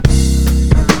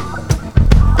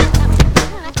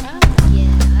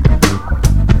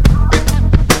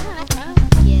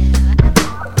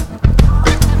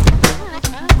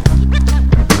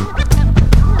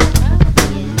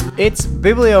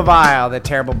Bibliovile, the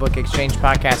terrible book exchange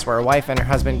podcast where a wife and her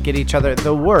husband get each other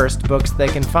the worst books they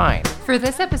can find. For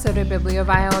this episode of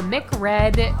Bibliovile, Mick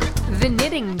read The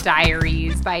Knitting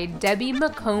Diaries by Debbie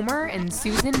McComber and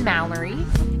Susan Mallory,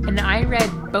 and I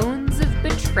read Bones of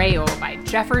Betrayal by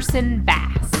Jefferson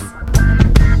Bass.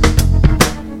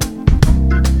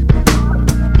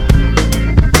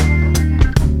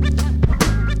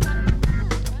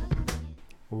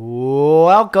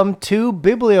 Welcome to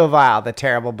Bibliovile, the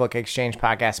terrible book exchange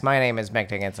podcast. My name is Mick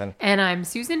Dickinson. And I'm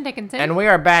Susan Dickinson. And we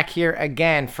are back here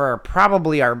again for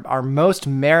probably our most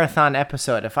marathon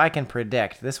episode. If I can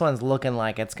predict, this one's looking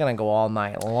like it's going to go all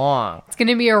night long. It's going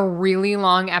to be a really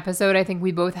long episode. I think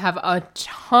we both have a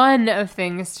ton of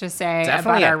things to say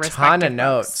Definitely about our a respective ton of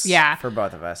books. notes for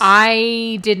both of us.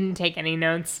 I didn't take any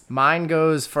notes. Mine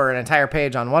goes for an entire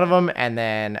page on one of them and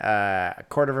then a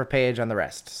quarter of a page on the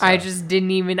rest. So. I just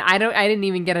didn't even, I didn't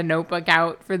even get a notebook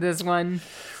out for this one.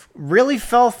 Really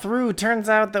fell through. Turns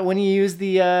out that when you use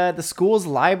the school's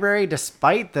library,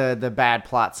 despite the bad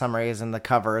plot summaries and the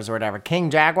covers or whatever, King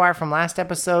Jaguar from last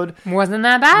episode wasn't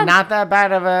that bad. Not that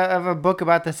bad of a book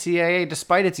about the CIA,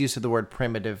 despite its use of the word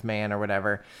primitive man or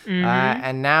whatever. Mm-hmm.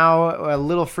 And now a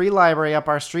little free library up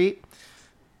our street.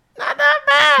 Not that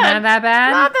bad. Not that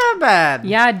bad. Not that bad.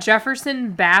 Yeah,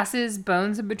 Jefferson Bass's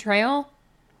Bones of Betrayal.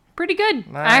 Pretty good.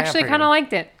 I actually kind of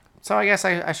liked it. So I guess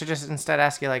I should just instead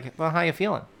ask you, like, well, how you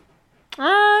feeling?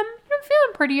 I'm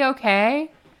feeling pretty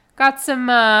okay. Got some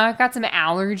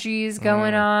allergies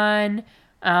going on.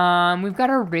 We've got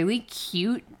a really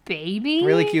cute baby.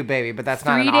 Really cute baby, but that's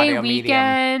not an 3-day audio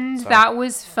weekend. medium. So. That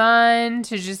was fun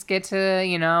to just get to,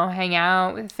 hang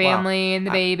out with family and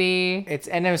the baby.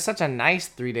 And it was such a nice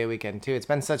 3-day weekend too. It's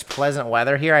been such pleasant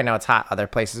weather here. I know it's hot other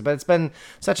places, but it's been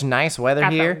such nice weather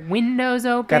here. Got the windows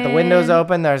open. Got the windows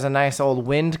open. There's a nice old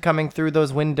wind coming through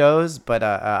those windows, but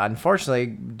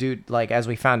unfortunately, as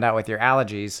we found out with your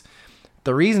allergies,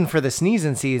 the reason for the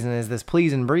sneezing season is this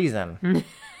pleasing breezing.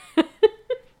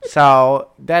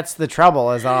 So that's the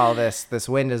trouble, is all this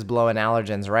wind is blowing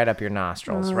allergens right up your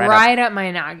nostrils. Right up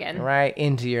my noggin. Right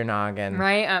into your noggin.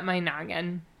 Right up my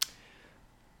noggin.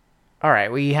 All right,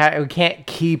 we can't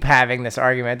keep having this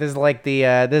argument. This is like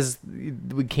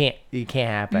it can't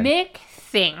happen. Mick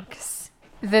thinks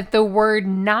that the word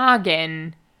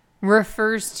noggin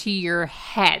refers to your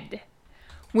head,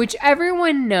 which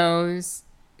everyone knows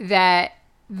that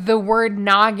the word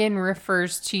noggin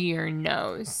refers to your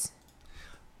nose.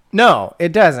 No,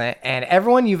 it doesn't. And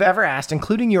everyone you've ever asked,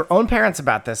 including your own parents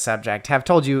about this subject, have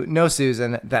told you, no,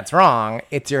 Susan, that's wrong.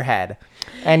 It's your head.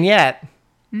 And yet...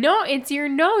 No, it's your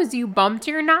nose. You bumped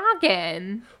your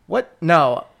noggin. What?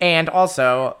 No. And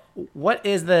also, what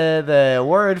is the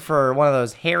word for one of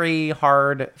those hairy,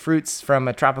 hard fruits from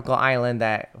a tropical island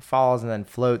that falls and then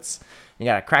floats? You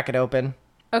gotta crack it open.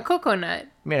 A coconut.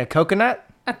 You mean a coconut?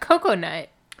 A coconut.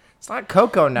 It's not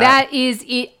coconut. That is,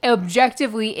 it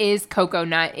objectively is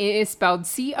coconut. It is spelled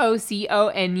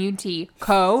C-O-C-O-N-U-T.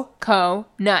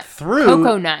 Co-co-nut. Through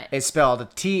coconut. is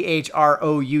spelled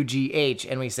T-H-R-O-U-G-H,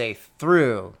 and we say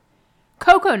through.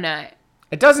 Coconut.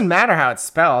 It doesn't matter how it's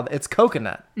spelled. It's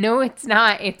coconut. No, it's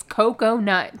not. It's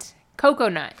coconut.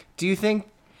 Coconut. Do you think...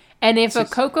 And if a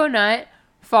coconut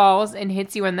falls and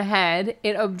hits you on the head,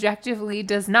 it objectively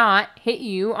does not hit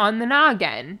you on the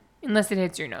noggin. Unless it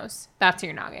hits your nose. That's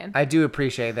your noggin. I do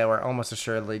appreciate that we're almost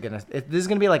assuredly going to... This is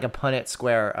going to be like a Punnett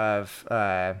square of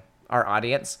our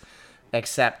audience,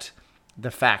 except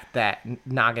the fact that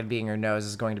noggin being your nose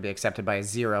is going to be accepted by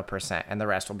 0%, and the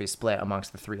rest will be split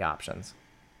amongst the three options.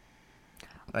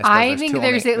 I think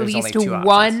there's at least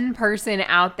one person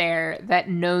out there that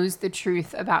knows the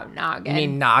truth about noggin. You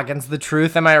mean noggin's the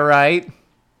truth? Am I right?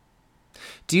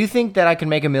 Do you think that I can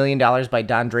make $1 million by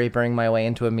Don Drapering my way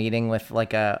into a meeting with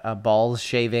like a balls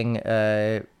shaving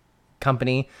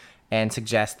company and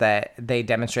suggest that they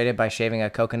demonstrate it by shaving a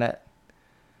coconut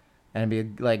and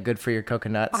it'd be like good for your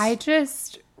coconuts? I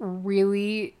just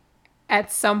really,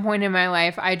 at some point in my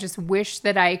life, I just wish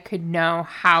that I could know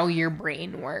how your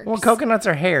brain works. Well, coconuts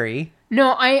are hairy.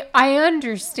 No, I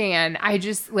understand. I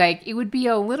just, it would be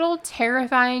a little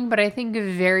terrifying, but I think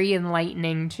very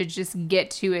enlightening to just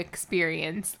get to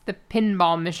experience the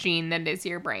pinball machine that is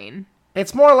your brain.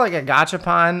 It's more like a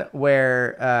gachapon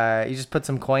where you just put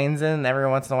some coins in, and every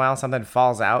once in a while something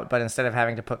falls out, but instead of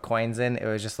having to put coins in, it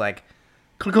was just like,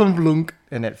 klunk,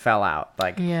 and it fell out.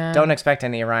 Don't expect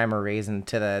any rhyme or reason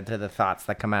to the thoughts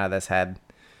that come out of this head.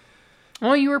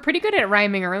 Well, you were pretty good at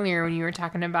rhyming earlier when you were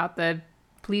talking about the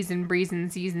pleasing, breezing,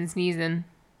 season, sneezing.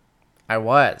 I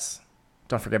was.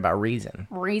 Don't forget about reason.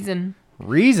 Reason.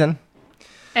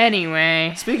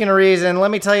 Anyway. Speaking of reason, let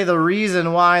me tell you the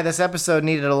reason why this episode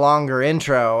needed a longer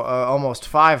intro, almost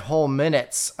 5 whole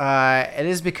minutes. It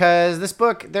is because this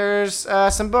book, there's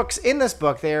some books in this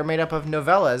book. They are made up of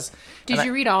novellas. Did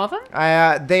you read all of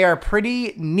them? They are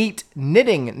pretty neat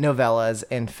knitting novellas,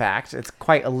 in fact. It's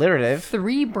quite alliterative.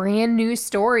 3 brand new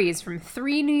stories from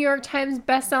 3 New York Times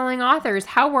bestselling authors.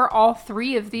 How were all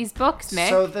 3 of these books, Nick?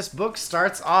 So this book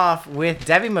starts off with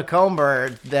Debbie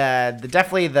Macomber,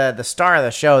 definitely the star of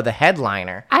the show, the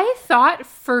headliner. I thought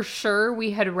for sure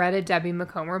we had read a Debbie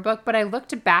Macomber book, but I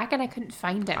looked back and I couldn't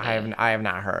find any. I have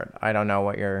not heard. I don't know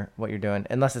what you're doing,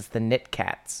 unless it's the Knit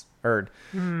Cats.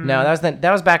 No,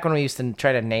 that was back when we used to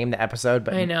try to name the episode,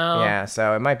 but I know. Yeah,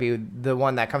 so it might be the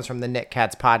one that comes from the Knit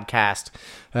Cats podcast,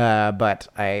 but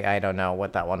I don't know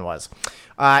what that one was.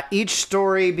 Each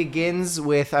story begins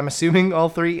with, I'm assuming all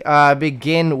 3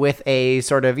 begin with a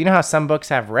sort of, you know how some books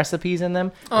have recipes in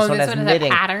them? Oh, this one has a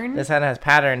pattern? This one has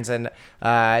patterns, and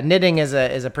knitting is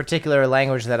a particular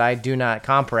language that I do not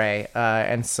comprehend,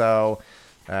 and so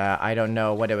I don't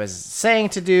know what it was saying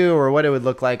to do or what it would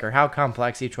look like or how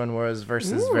complex each one was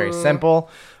versus very simple.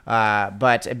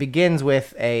 But it begins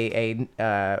with a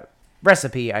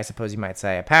recipe, I suppose you might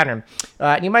say, a pattern.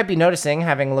 You might be noticing,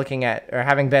 having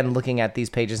been looking at these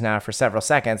pages now for several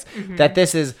seconds, that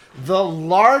this is the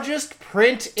largest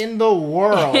print in the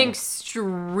world.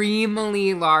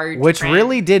 Extremely large Which print.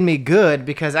 really did me good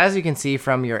because, as you can see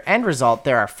from your end result,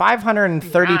 there are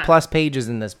 530 plus pages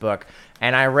in this book.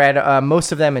 And I read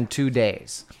most of them in 2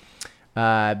 days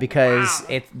because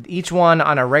each one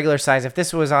on a regular size. If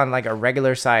this was on like a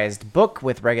regular sized book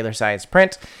with regular sized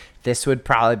print, this would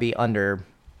probably be under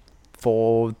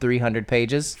 300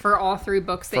 pages. For all 3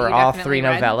 books that for you all definitely 3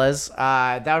 read? novellas.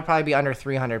 That would probably be under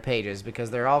 300 pages because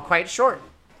they're all quite short.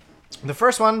 The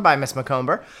first one by Miss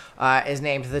Macomber is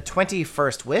named The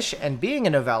 21st Wish, and being a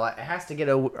novella, it has to get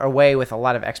away with a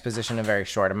lot of exposition in a very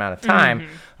short amount of time.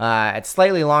 It's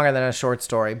slightly longer than a short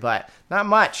story, but not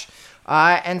much.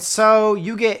 And so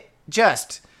you get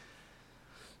just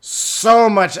so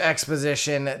much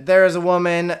exposition. There is a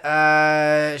woman,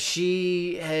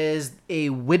 she is a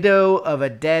widow of a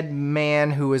dead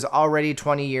man who was already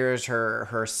 20 years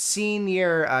her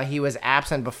senior. He was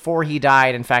absent before he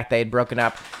died. In fact, they had broken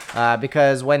up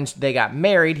because when they got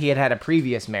married, he had a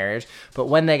previous marriage. But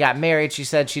when they got married, she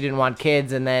said she didn't want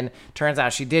kids, and then turns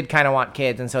out she did kind of want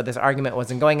kids, and so this argument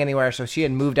wasn't going anywhere, so she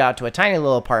had moved out to a tiny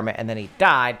little apartment, and then he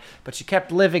died, but she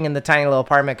kept living in the tiny little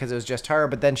apartment because it was just her.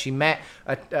 But then she met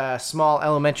a small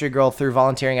elementary girl through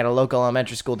volunteering at a local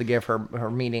elementary school to give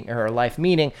her life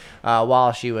meaning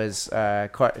while she was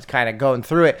kind of going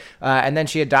through it. And then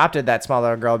she adopted that small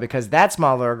little girl because that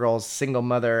small little girl's single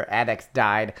mother addict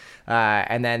died.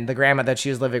 And then the grandma that she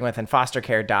was living with in foster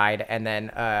care died. And then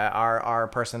our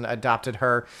person adopted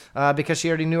her because she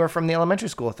already knew her from the elementary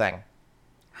school thing.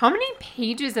 How many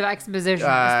pages of exposition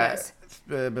is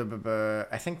this?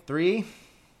 I think 3.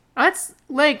 That's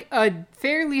like a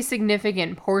fairly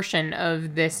significant portion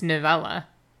of this novella.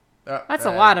 That's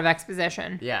a lot of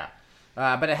exposition. Yeah.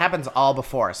 But it happens all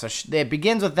before. So it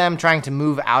begins with them trying to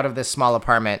move out of this small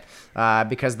apartment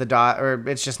because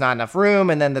it's just not enough room,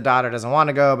 and then the daughter doesn't want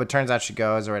to go, but turns out she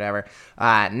goes or whatever.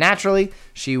 Naturally,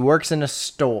 she works in a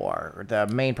store. The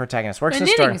main protagonist works in a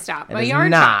store. A knitting shop, a yard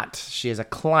not. shop. She is a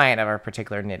client of our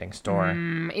particular knitting store.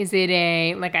 Is it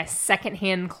a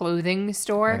secondhand clothing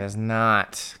store? It is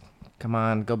not. Come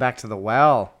on, go back to the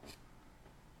well.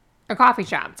 A coffee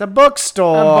shop. It's a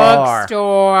bookstore. A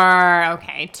bookstore.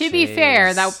 Okay. To be fair,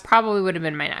 Jeez. that probably would have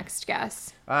been my next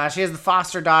guess. She has the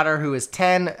foster daughter who is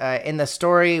 10. In the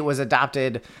story, was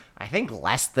adopted, I think,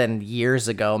 less than years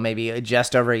ago, maybe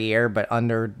just over a year, but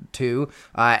under 2,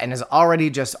 and is already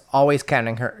just always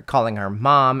calling her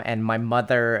mom and my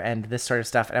mother and this sort of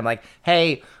stuff. And I'm like,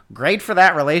 hey, great for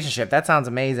that relationship. That sounds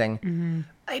amazing.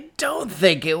 I don't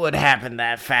think it would happen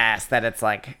that fast that it's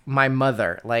like my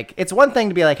mother. Like, it's one thing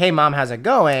to be like, hey, mom, how's it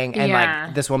going? And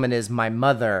like, this woman is my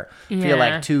mother. Feel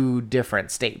like 2 different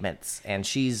statements. And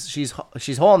she's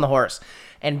holding the horse.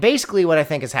 And basically what I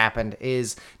think has happened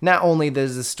is not only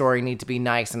does the story need to be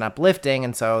nice and uplifting,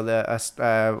 and so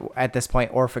at this point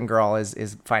Orphan Girl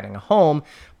is finding a home,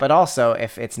 but also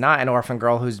if it's not an orphan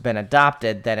girl who's been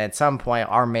adopted, then at some point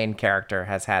our main character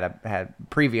has had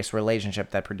previous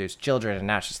relationship that produced children, and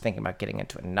now she's thinking about getting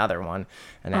into another one,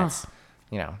 and that's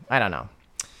I don't know.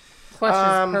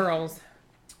 Clutches pearls.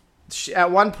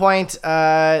 At one point,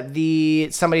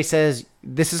 somebody says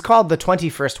this is called the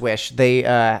 21st wish.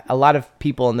 A lot of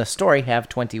people in the story have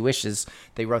 20 wishes.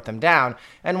 They wrote them down,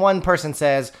 and one person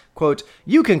says, "quote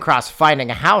You can cross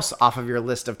finding a house off of your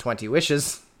list of 20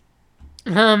 wishes."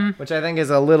 Which I think is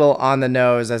a little on the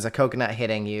nose as a coconut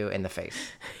hitting you in the face.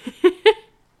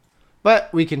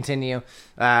 But we continue.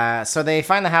 So they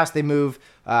find the house, they move.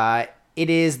 It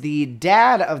is the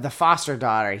dad of the foster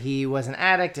daughter. He was an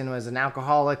addict and was an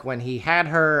alcoholic when he had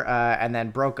her, and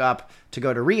then broke up to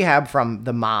go to rehab from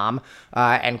the mom,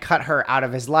 and cut her out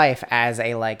of his life as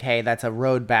a like, hey, that's a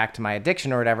road back to my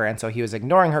addiction or whatever. And so he was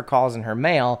ignoring her calls and her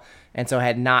mail, and so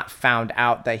had not found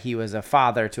out that he was a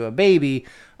father to a baby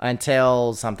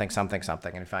until something,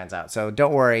 and he finds out. So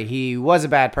don't worry, he was a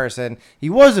bad person. He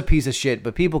was a piece of shit,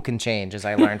 but people can change, as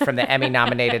I learned from the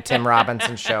Emmy-nominated Tim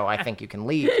Robinson show, I Think You Can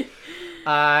Leave.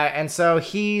 And so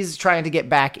he's trying to get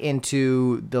back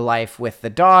into the life with the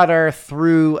daughter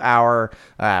through our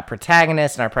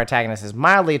protagonist, and our protagonist is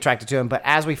mildly attracted to him. But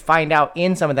as we find out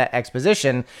in some of that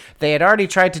exposition, they had already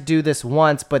tried to do this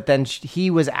once, but then he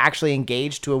was actually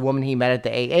engaged to a woman he met at the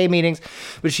AA meetings,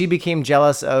 but she became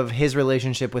jealous of his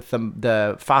relationship with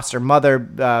the foster mother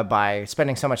by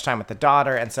spending so much time with the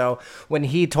daughter. And so when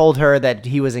he told her that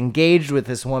he was engaged with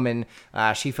this woman,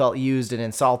 she felt used and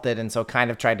insulted, and so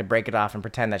kind of tried to break it off and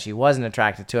pretend that she wasn't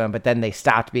attracted to him, but then they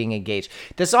stopped being engaged.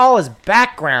 This all is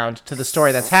background to the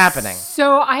story that's happening.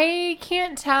 So I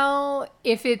can't tell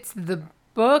if it's the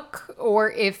book or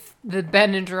if the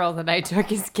Benadryl that I took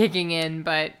is kicking in,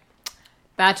 but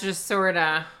that just sort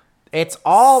of it's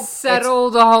all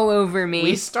settled all over me.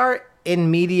 We start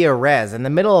in media res, in the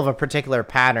middle of a particular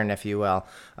pattern, if you will,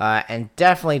 and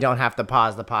definitely don't have to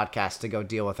pause the podcast to go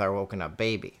deal with our woken up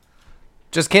baby.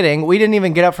 Just kidding. We didn't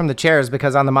even get up from the chairs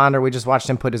because on the monitor we just watched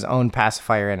him put his own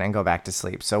pacifier in and go back to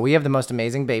sleep. So we have the most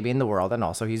amazing baby in the world, and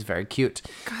also he's very cute.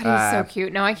 God, he's so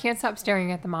cute. No, I can't stop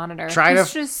staring at the monitor.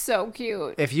 He's just so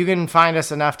cute. If you can find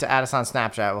us enough to add us on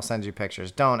Snapchat, we'll send you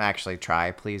pictures. Don't actually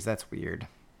try, please. That's weird.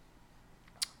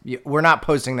 We're not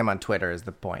posting them on Twitter is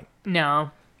the point.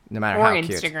 No. No matter how cute.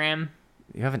 Or Instagram.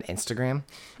 You have an Instagram?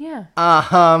 Yeah.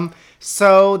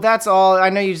 So that's all. I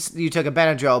know you took a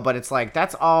Benadryl, but it's like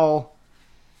that's all.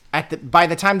 By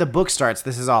the time the book starts,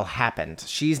 this has all happened.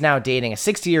 She's now dating a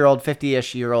 60-year-old,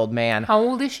 50-ish-year-old man. How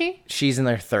old is she? She's in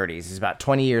their 30s. He's about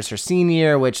 20 years her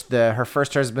senior, which her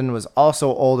first husband was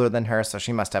also older than her, so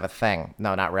she must have a thing.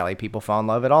 No, not really. People fall in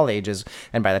love at all ages,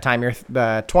 and by the time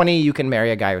you're 20, you can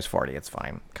marry a guy who's 40. It's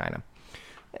fine, kind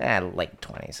of. Late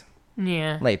 20s.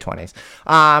 Yeah. Late 20s.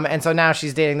 And so now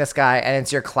she's dating this guy, and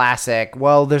it's your classic,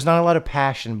 well, there's not a lot of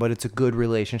passion, but it's a good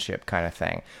relationship kind of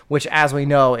thing, which, as we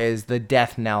know, is the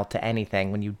death knell to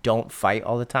anything when you don't fight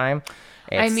all the time.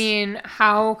 I mean,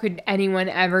 how could anyone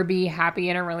ever be happy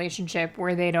in a relationship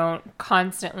where they don't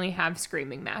constantly have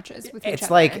screaming matches with each other? It's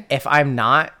like, if I'm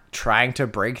not trying to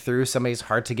break through somebody's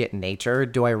hard-to-get nature,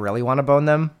 do I really want to bone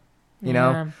them? You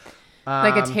know?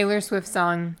 Like a Taylor Swift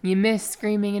song, you miss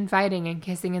screaming and fighting and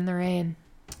kissing in the rain.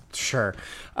 Sure.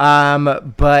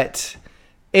 But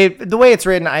the way it's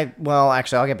written,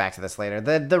 actually, I'll get back to this later.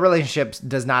 The relationship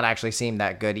does not actually seem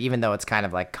that good, even though it's kind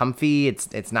of like comfy.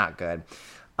 It's not good.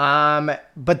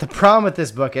 But the problem with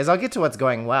this book is, I'll get to what's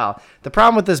going well. The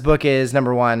problem with this book is,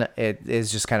 number one, it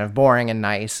is just kind of boring and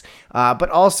nice. But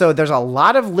also, there's a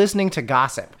lot of listening to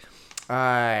gossip.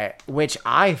 Which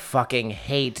I fucking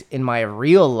hate in my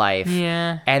real life.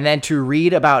 Yeah. And then to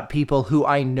read about people who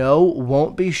I know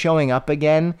won't be showing up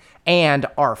again and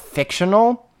are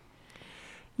fictional.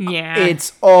 Yeah.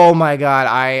 It's, oh my God,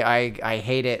 I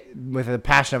hate it with the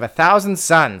passion of 1,000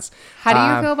 suns. How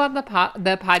do you feel about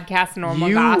the podcast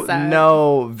Normal Gossip? You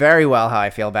know very well how I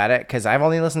feel about it, because I've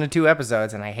only listened to 2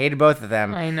 episodes and I hated both of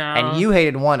them. I know. And you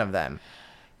hated one of them.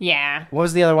 Yeah. What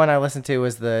was the other one I listened to?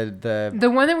 Was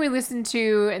the one that we listened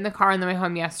to in the car on the way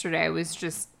home yesterday was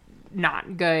just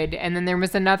not good. And then there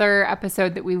was another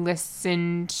episode that we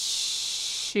listened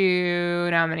to.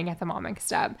 Now I'm going to get them all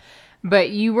mixed up. But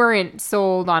you weren't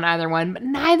sold on either one. But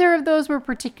neither of those were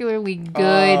particularly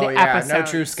good episodes. No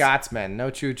true Scotsman. No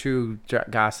true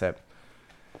gossip.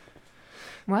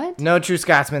 What? No true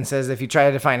Scotsman says if you try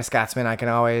to define a Scotsman, I can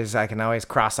always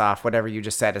cross off whatever you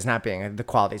just said as not being the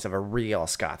qualities of a real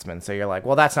Scotsman. So you're like,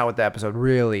 well, that's not what the episode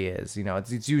really is. You know,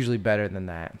 it's usually better than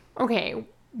that. Okay,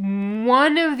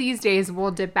 one of these days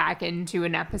we'll dip back into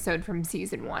an episode from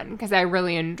season 1 because I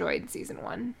really enjoyed season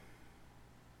 1.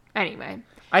 Anyway.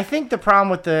 I think the problem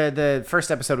with the first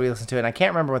episode we listened to, and I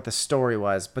can't remember what the story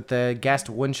was, but the guest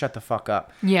wouldn't shut the fuck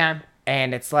up. Yeah.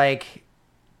 And it's like,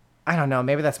 I don't know,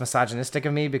 maybe that's misogynistic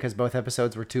of me because both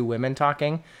episodes were 2 women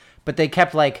talking, but they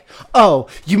kept like, oh,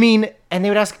 you mean, and they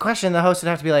would ask a question, the host would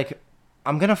have to be like,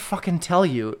 I'm going to fucking tell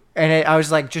you. And I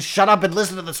was like, just shut up and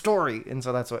listen to the story. And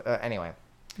so that's what, anyway.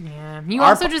 Yeah. You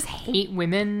also just hate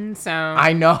women, so.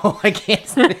 I know. I can't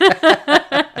say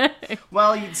that.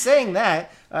 Well, saying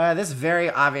that, this very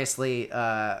obviously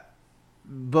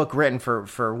book written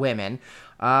for women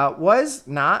was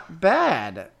not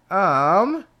bad.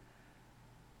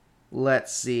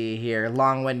 Let's see here.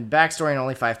 Long-winded backstory and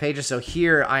only 5 pages. So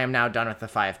here I am now done with the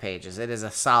 5 pages. It is a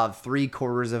solid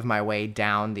 3/4 of my way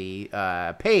down the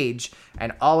page,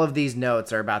 and all of these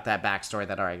notes are about that backstory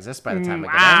that already exists by the time we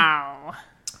get in. Wow.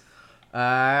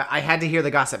 I had to hear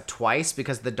the gossip twice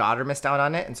because the daughter missed out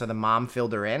on it, and so the mom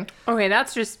filled her in. Okay,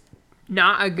 that's just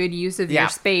not a good use of your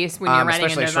space when you're writing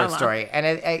especially a novella. short story.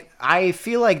 And I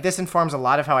feel like this informs a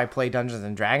lot of how I play Dungeons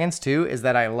and Dragons too. Is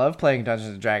that I love playing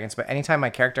Dungeons and Dragons, but anytime my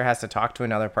character has to talk to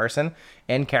another person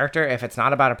in character, if it's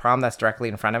not about a problem that's directly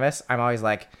in front of us, I'm always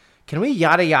like, can we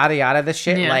yada yada yada this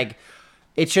shit? Yeah. Like,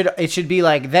 it should be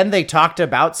like, then they talked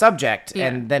about subject,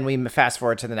 and then we fast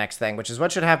forward to the next thing, which is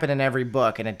what should happen in every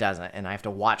book, and it doesn't. And I have to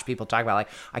watch people talk about, like,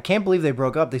 I can't believe they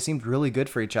broke up. They seemed really good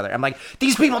for each other. I'm like,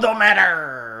 these people don't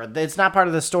matter. It's not part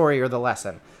of the story or the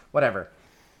lesson. Whatever.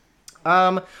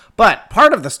 But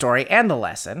part of the story and the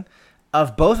lesson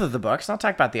of both of the books, and I'll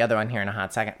talk about the other one here in a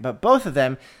hot second, but both of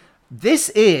them, this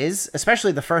is,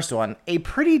 especially the first one, a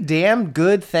pretty damn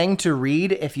good thing to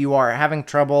read if you are having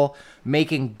trouble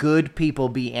making good people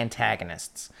be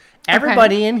antagonists.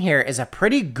 Everybody in here is a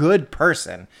pretty good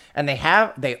person, and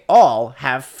they all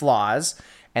have flaws,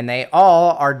 and they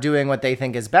all are doing what they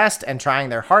think is best and trying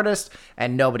their hardest,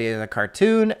 and nobody is a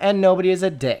cartoon, and nobody is a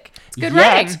dick. good Yet,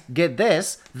 writing. get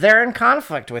this, they're in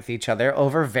conflict with each other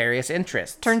over various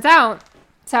interests. Turns out,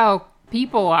 it's how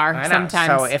people are I know.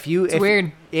 sometimes. So it's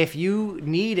weird. If you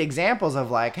need examples of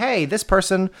like, hey, this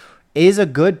person is a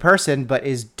good person but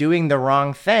is doing the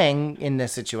wrong thing in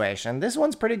this situation, this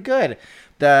one's pretty good.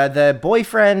 The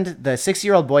boyfriend, the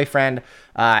 6-year-old boyfriend,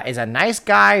 is a nice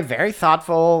guy, very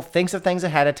thoughtful, thinks of things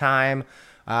ahead of time,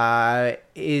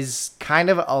 is kind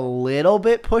of a little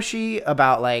bit pushy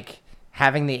about like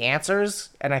having the answers,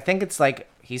 and I think it's like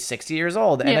he's 60 years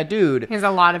old and a dude. He has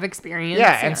a lot of experience.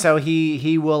 Yeah, and so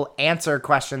he will answer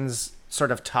questions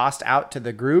sort of tossed out to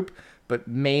the group, but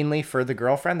mainly for the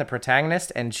girlfriend, the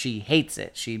protagonist, and she hates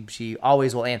it. She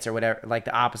always will answer whatever, like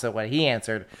the opposite of what he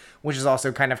answered, which is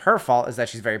also kind of her fault, is that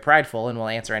she's very prideful and will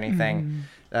answer anything,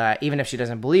 even if she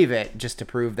doesn't believe it, just to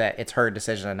prove that it's her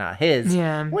decision and not his.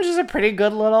 Yeah. Which is a pretty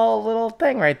good little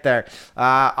thing right there.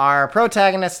 Our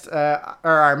protagonist, or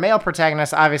our male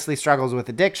protagonist, obviously struggles with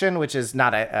addiction, which is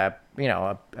not a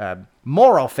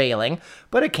moral failing,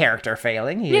 but a character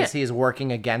failing. He is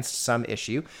working against some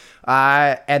issue,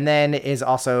 and then is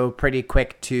also pretty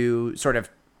quick to sort of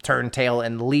turn tail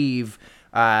and leave,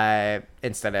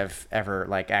 instead of ever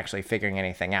like actually figuring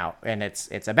anything out. And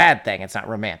it's a bad thing. It's not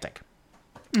romantic.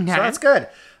 Okay. So that's good.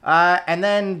 And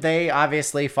then they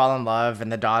obviously fall in love,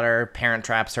 and the daughter parent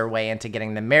traps her way into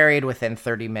getting them married within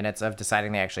 30 minutes of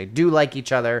deciding they actually do like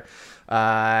each other.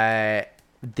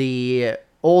 The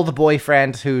old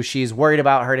boyfriend, who she's worried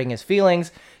about hurting his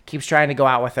feelings, keeps trying to go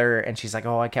out with her, and she's like,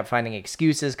 oh, I kept finding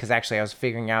excuses because actually I was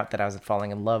figuring out that I was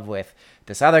falling in love with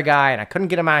this other guy, and I couldn't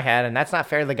get in my head, and that's not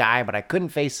fair to the guy, but I couldn't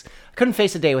face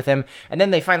a date with him. And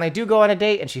then they finally do go on a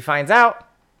date, and she finds out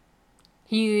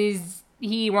he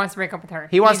wants to break up with her.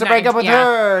 He wants to break up with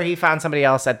her. He found somebody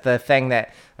else at the thing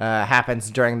that happens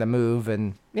during the move.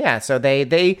 And yeah, so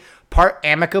they part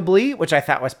amicably, which I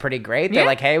thought was pretty great. They're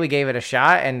like, hey, we gave it a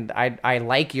shot, and I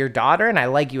like your daughter, and I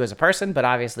like you as a person, but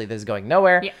obviously this is going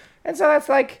nowhere. Yeah. And so that's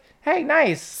like, hey,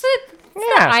 nice. It's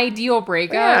the ideal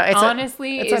breakup, Yeah,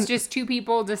 honestly. It's just two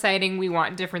people deciding we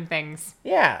want different things.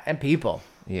 Yeah, and people.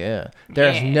 Yeah.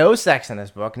 There's no sex in this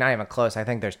book, not even close. I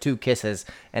think there's 2 kisses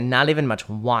and not even much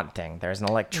wanting. There's an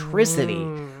electricity,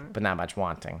 but not much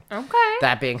wanting. Okay.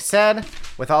 That being said,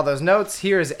 with all those notes,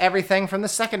 here's everything from the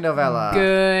second novella.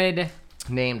 Good.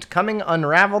 Named Coming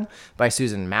Unraveled by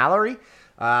Susan Mallory.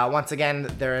 Once again,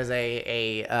 there is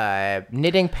a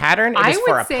knitting pattern. It is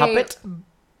for a puppet.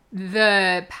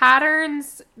 The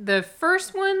patterns, the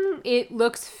first one, it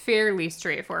looks fairly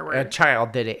straightforward. A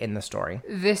child did it in the story.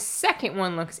 The second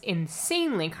one looks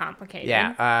insanely complicated.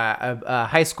 Yeah, a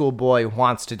high school boy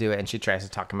wants to do it, and she tries to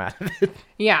talk him out of it.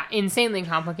 Yeah, insanely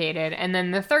complicated. And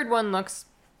then the third one looks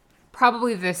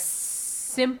probably the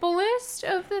simplest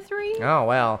of the 3. Oh,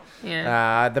 well.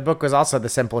 Yeah. The book was also the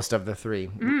simplest of the 3.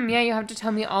 Yeah, you have to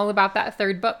tell me all about that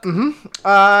third book.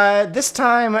 This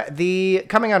time, the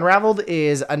Coming Unraveled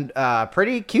is a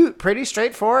pretty cute, pretty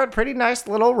straightforward, pretty nice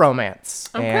little romance.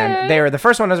 Okay. And the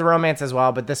first one was a romance as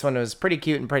well, but this one was pretty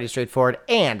cute and pretty straightforward,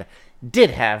 and did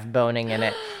have boning in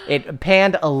it. It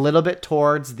panned a little bit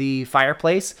towards the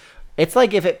fireplace. It's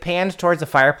like if it panned towards the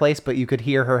fireplace, but you could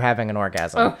hear her having an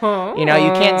orgasm. You know,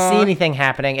 you can't see anything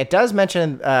happening. It does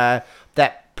mention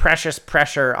that precious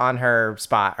pressure on her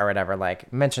spot or whatever,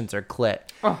 like mentions her clit,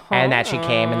 and that she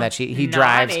came, and that he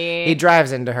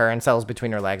drives into her and settles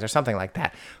between her legs or something like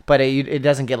that. But it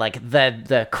doesn't get like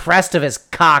the crest of his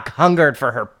cock hungered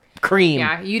for her cream.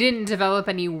 Yeah, you didn't develop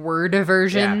any word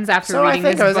aversions after so reading I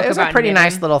think this book it was a about pretty knitting.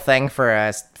 nice little thing for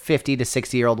a 50 to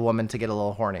 60-year-old woman to get a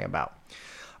little horny about.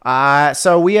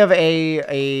 So we have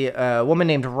a woman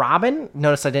named Robin.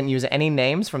 Notice I didn't use any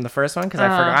names from the first one because I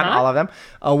forgot all of them.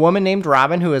 A woman named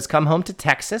Robin who has come home to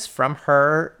Texas from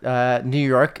her New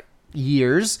York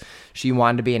years. She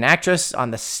wanted to be an actress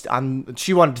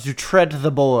she wanted to tread the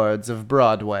boards of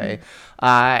Broadway,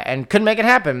 and couldn't make it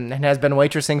happen, and has been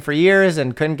waitressing for years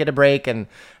and couldn't get a break and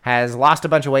has lost a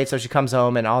bunch of weight. So she comes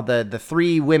home, and all the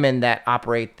three women that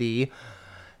operate the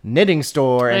knitting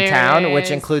store in town, which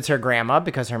includes her grandma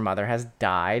because her mother has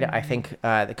died. I think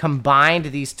combined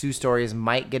these two stories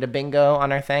might get a bingo on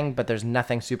her thing, but there's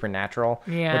nothing supernatural,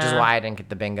 which is why I didn't get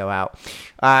the bingo out.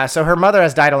 So her mother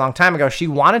has died a long time ago. She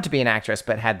wanted to be an actress,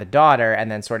 but had the daughter, and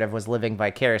then sort of was living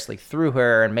vicariously through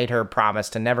her and made her promise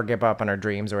to never give up on her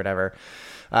dreams or whatever.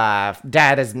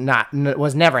 Dad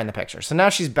was never in the picture, so now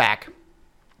she's back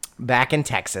in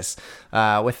Texas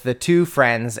with the two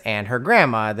friends and her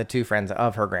grandma, the two friends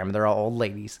of her grandma. They're all old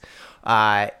ladies.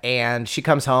 And she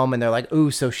comes home and they're like, ooh,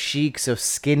 so chic, so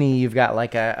skinny. You've got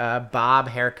like a bob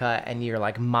haircut and you're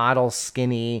like model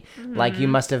skinny. Like you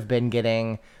must have been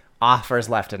getting offers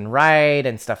left and right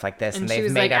and stuff like this. And they've she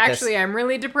was made like, up actually, I'm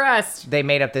really depressed. They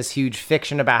made up this huge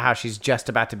fiction about how she's just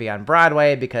about to be on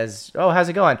Broadway because, oh, how's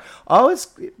it going? Oh, it's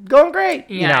going great.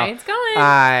 Yeah, it's going.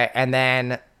 And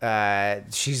then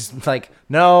she's like,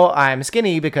 no, I'm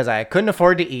skinny because I couldn't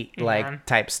afford to eat, like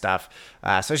type stuff.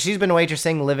 So she's been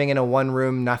waitressing, living in a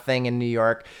one-room nothing in New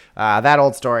York. That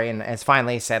old story, and has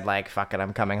finally said like, fuck it,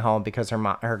 I'm coming home because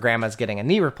her grandma's getting a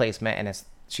knee replacement, and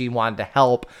she wanted to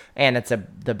help, and it's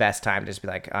the best time to just be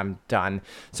like, I'm done.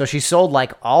 So she sold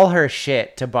like all her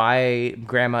shit to buy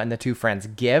grandma and the two friends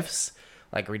gifts,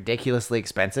 like ridiculously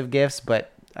expensive gifts,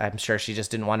 but I'm sure she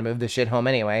just didn't want to move the shit home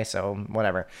anyway, so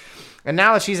whatever. And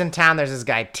now that she's in town, there's this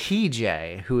guy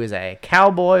TJ, who is a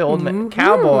cowboy,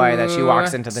 cowboy that she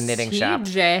walks into the knitting shop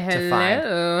to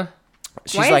find.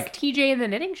 She's Why like, is TJ in the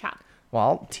knitting shop?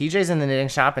 well, TJ's in the knitting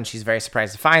shop, and she's very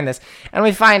surprised to find this. And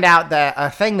we find out that a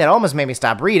thing that almost made me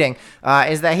stop reading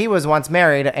is that he was once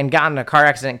married and got in a car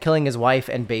accident, killing his wife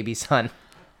and baby son.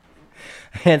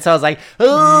 And so I was like,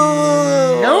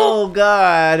 oh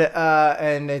God.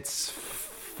 And it's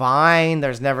fine.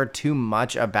 There's never too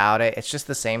much about it. It's just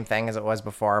the same thing as it was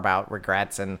before about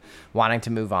regrets and wanting to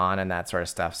move on and that sort of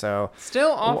stuff. So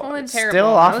still awful and terrible. Still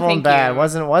awful and bad.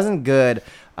 You. Wasn't good.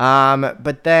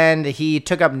 But then he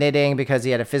took up knitting because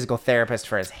he had a physical therapist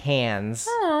for his hands.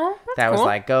 Oh, that cool. was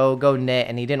like, go knit,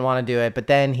 and he didn't want to do it. But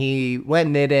then he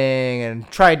went knitting and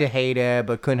tried to hate it,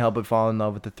 but couldn't help but fall in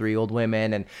love with the three old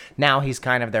women. And now he's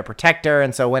kind of their protector.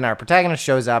 And so when our protagonist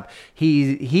shows up,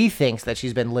 he thinks that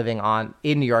she's been living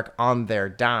in New York on their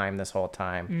dime this whole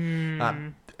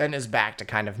time. And is back to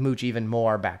kind of mooch even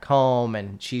more back home,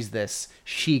 and she's this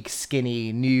chic,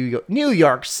 skinny New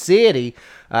York City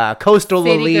coastal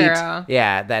City elite, girl.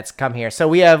 Yeah, that's come here. So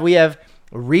we have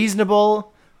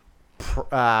reasonable,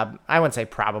 I wouldn't say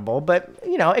probable, but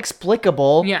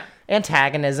explicable,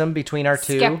 antagonism between our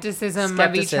two. Skepticism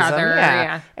of each other.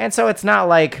 Yeah. And so it's not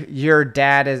like your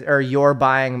dad you're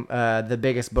buying the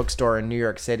biggest bookstore in New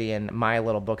York City, and my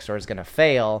little bookstore is gonna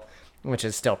fail. Which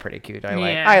is still pretty cute.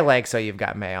 I like So You've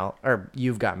Got Mail, or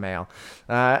You've Got Mail.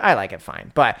 I like it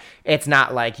fine. But it's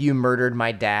not like you murdered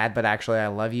my dad, but actually I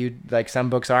love you, like some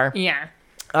books are. Yeah.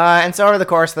 And so over the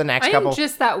course of the next couple...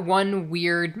 just that one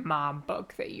weird mob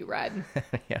book that you read.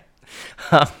 Yeah.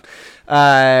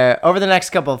 Over the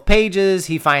next couple of pages,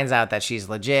 he finds out that she's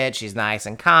legit, she's nice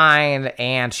and kind,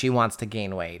 and she wants to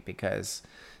gain weight because,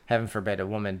 heaven forbid, a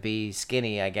woman be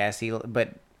skinny, I guess.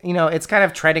 But... it's kind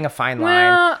of treading a fine line.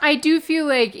 Well, I do feel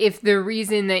like if the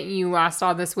reason that you lost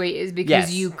all this weight is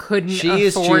because you couldn't afford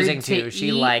is choosing to she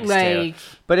eat, likes to.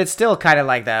 But it's still kind of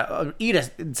like that.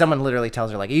 Someone literally tells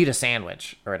her, like, eat a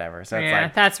sandwich or whatever. So it's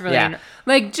like... that's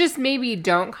really... just maybe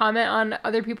don't comment on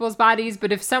other people's bodies,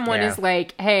 but if someone is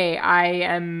like, hey, I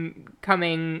am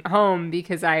coming home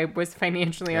because I was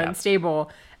financially unstable,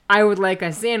 I would like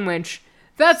a sandwich...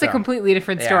 That's a completely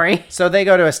different story. So they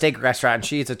go to a steak restaurant, and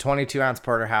she eats a 22-ounce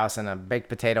porterhouse and a baked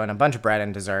potato and a bunch of bread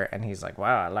and dessert. And he's like,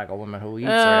 wow, I like a woman who eats.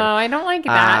 Oh, I don't like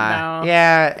that, though.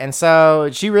 Yeah, and so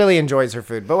she really enjoys her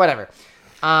food, but whatever.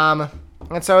 And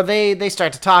so they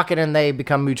start to talking, and they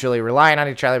become mutually reliant on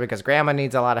each other because Grandma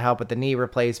needs a lot of help with the knee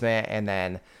replacement. And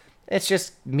then it's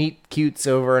just meet cutes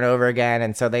over and over again,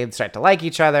 and so they start to like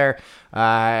each other,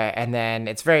 and then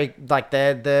it's very like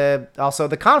also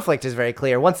the conflict is very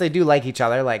clear. Once they do like each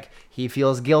other, like he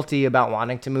feels guilty about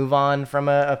wanting to move on from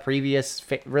a previous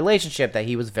relationship that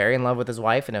he was very in love with his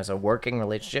wife, and it was a working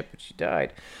relationship, but she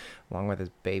died along with his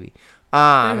baby.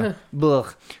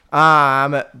 Blech.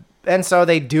 And so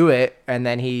they do it, and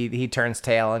then he turns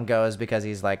tail and goes because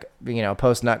he's like,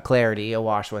 post nut clarity,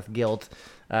 awash with guilt.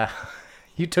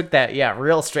 You took that,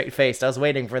 real straight face. I was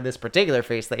waiting for this particular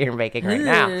face that you're making right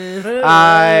now.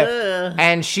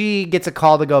 And she gets a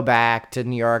call to go back to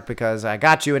New York because I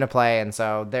got you in a play, and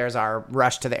so there's our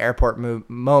rush to the airport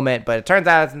moment. But it turns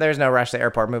out there's no rush to the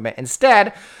airport movement.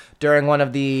 Instead, during one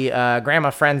of the grandma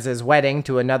friends' wedding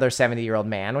to another 70-year-old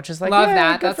man, which is like, love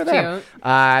that. Good That's for them.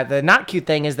 cute. The not cute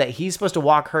thing is that he's supposed to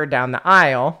walk her down the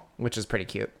aisle, which is pretty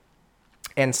cute,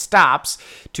 and stops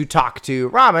to talk to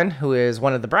Robin, who is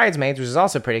one of the bridesmaids, which is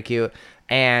also pretty cute.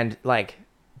 And like,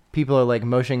 people are like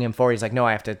motioning him forward. He's like, no,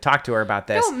 I have to talk to her about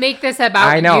this. Don't make this about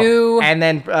I know. you. And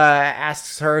then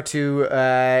asks her to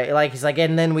he's like,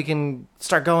 and then we can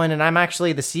start going. And I'm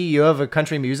actually the CEO of a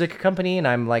country music company, and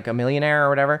I'm like a millionaire or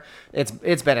whatever.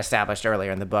 It's been established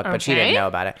earlier in the book, but she didn't know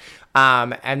about it.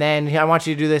 And then I want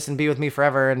you to do this and be with me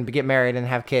forever and get married and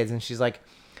have kids. And she's like,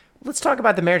 let's talk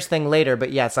about the marriage thing later,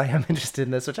 but yes, I am interested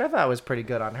in this, which I thought was pretty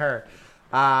good on her.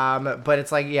 But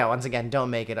it's like, once again, don't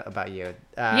make it about you.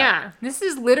 This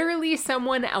is literally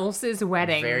someone else's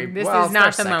wedding. This it's is not their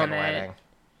the second moment. wedding.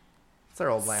 It's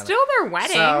their old land. Still their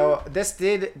wedding. So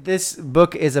this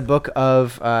book is a book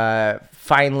of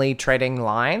finely treading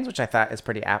lines, which I thought is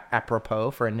pretty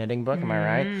apropos for a knitting book. Am I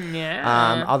right?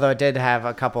 Yeah. Although it did have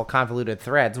a couple convoluted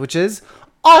threads, which is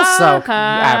also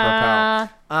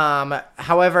apropos.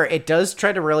 However, it does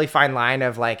try to really fine line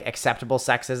of like acceptable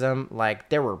sexism. Like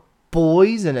there were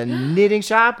boys in a knitting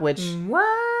shop, which What?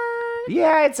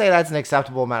 yeah, I'd say that's an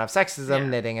acceptable amount of sexism. Yeah.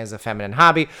 Knitting is a feminine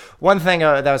hobby. One thing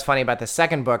that was funny about the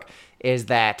second book is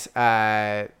that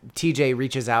TJ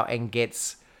reaches out and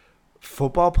gets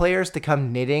football players to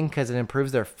come knitting because it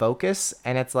improves their focus.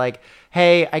 And it's like,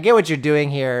 hey, I get what you're doing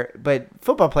here, but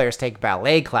football players take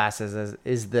ballet classes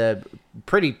is the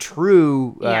pretty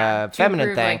true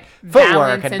feminine thing. Like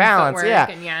footwork and balance.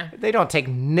 Footwork, They don't take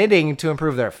knitting to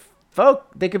improve their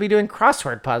they could be doing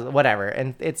crossword puzzle, whatever,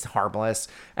 and it's harmless.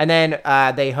 And then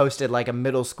they hosted like a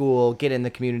middle school get in the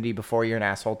community before you're an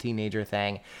asshole teenager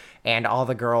thing, and all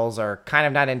the girls are kind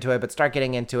of not into it but start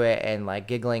getting into it and like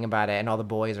giggling about it, and all the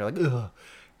boys are like, ugh.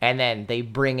 And then they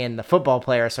bring in the football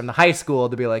players from the high school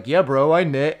to be like, yeah, bro, I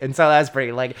knit. And so that's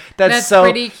pretty like that's so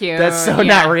pretty cute. That's so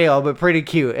not real, but pretty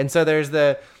cute. And so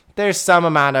there's some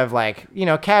amount of like,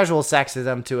 casual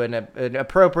sexism to an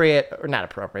appropriate, or not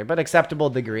appropriate, but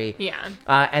acceptable degree. Yeah.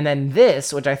 And then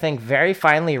this, which I think very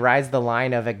finely rides the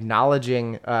line of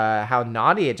acknowledging how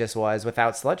naughty it just was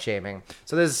without slut shaming.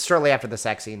 So this is shortly after the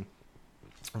sex scene.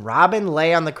 Robin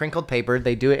lay on the crinkled paper.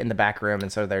 They do it in the back room,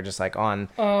 and so they're just like on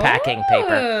packing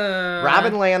paper.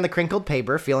 Robin lay on the crinkled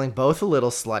paper, feeling both a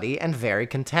little slutty and very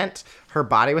content. Her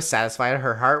body was satisfied,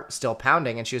 her heart still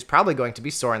pounding, and she was probably going to be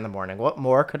sore in the morning. What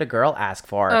more could a girl ask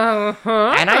for?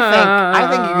 And I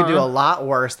think you could do a lot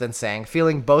worse than saying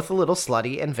feeling both a little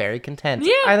slutty and very content.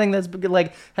 Yeah. I think that's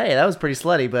like, hey, that was pretty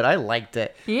slutty, but I liked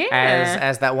it. Yeah.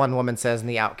 As that one woman says in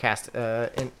the Outcast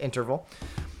interval.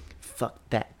 Fuck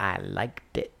that, I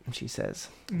liked it, she says.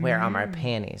 Where are my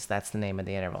panties? That's the name of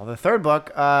the interval. The third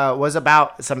book was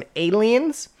about some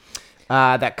aliens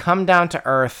that come down to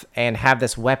Earth and have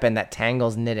this weapon that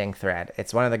tangles knitting thread.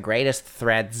 It's one of the greatest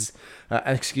threats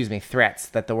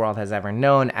that the world has ever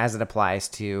known as it applies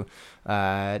to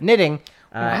knitting.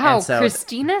 Wow,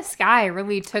 Christina Sky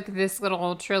really took this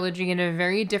little trilogy in a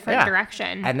very different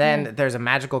direction. And then there's a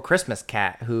magical Christmas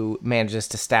cat who manages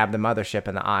to stab the mothership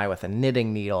in the eye with a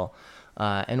knitting needle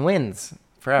and wins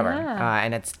forever.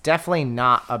 And it's definitely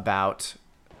not about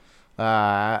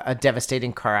a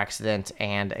devastating car accident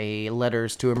and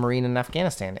letters to a Marine in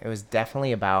Afghanistan. It was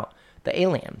definitely about the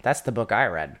alien. That's the book I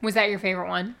read. Was that your favorite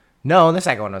one? No, the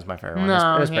second one was my favorite one.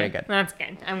 It was pretty good. That's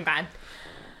good. I'm glad.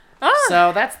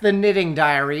 So that's the Knitting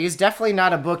Diaries. Definitely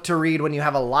not a book to read when you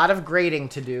have a lot of grading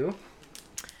to do.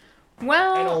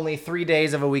 Well, and only 3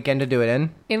 days of a weekend to do it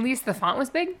in. At least the font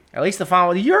was big. At least the font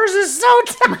was... Yours is so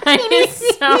tiny. Mine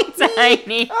is so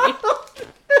tiny.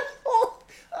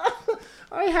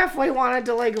 I halfway wanted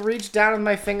to like reach down with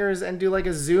my fingers and do like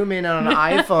a zoom in on an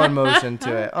iPhone motion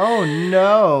to it. Oh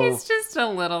no. It's just a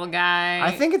little guy.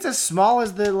 I think it's as small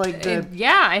as the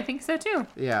yeah, I think so too.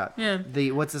 Yeah.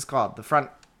 What's this called? The front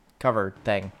cover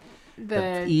thing.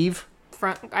 The Eve?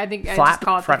 Front, I think flap? I just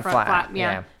call it front the front flap.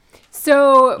 Yeah.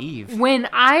 So Eve. when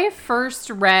I first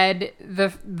read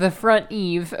the front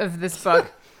Eve of this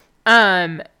book,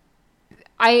 I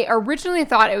originally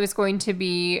thought it was going to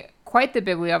be quite the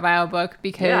bibliophile book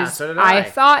because Yeah, so did I.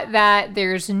 thought that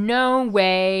there's no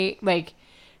way, like,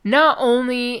 not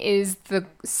only is the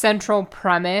central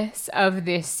premise of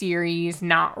this series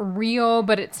not real,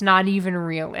 but it's not even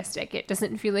realistic. It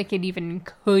doesn't feel like it even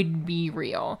could be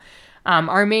real.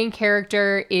 Our main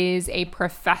character is a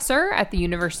professor at the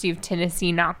University of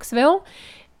Tennessee, Knoxville,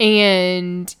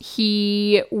 and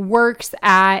he works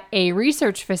at a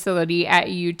research facility at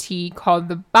UT called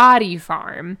the Body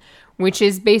Farm, which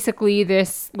is basically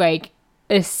this, like,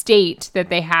 estate that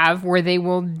they have where they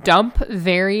will dump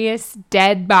various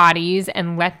dead bodies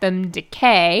and let them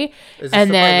decay. Is this and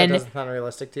the then, part that doesn't sound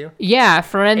realistic to you? yeah,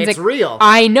 forensic. It's real.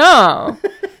 I know.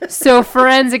 So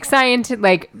forensic scientists,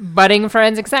 like budding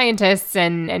forensic scientists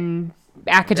and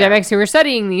academics who are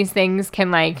studying these things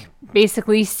can, like,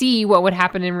 basically see what would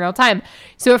happen in real time.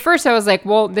 So at first I was like,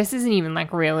 well, this isn't even,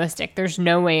 like, realistic. There's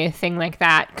no way a thing like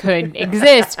that could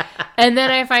exist. And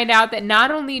then I find out that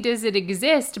not only does it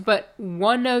exist, but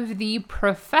one of the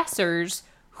professors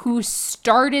who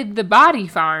started the Body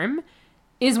Farm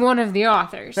is one of the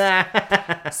authors.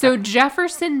 So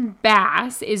Jefferson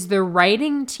Bass is the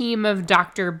writing team of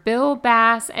Dr. Bill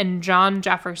Bass and John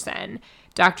Jefferson.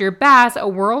 Dr. Bass, a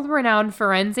world-renowned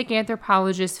forensic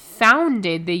anthropologist,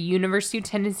 founded the University of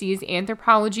Tennessee's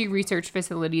anthropology research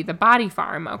facility, the Body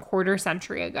Farm, a quarter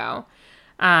century ago.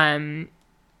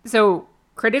 So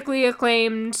critically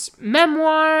acclaimed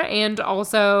memoir and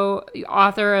also the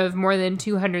author of more than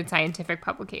 200 scientific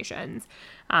publications.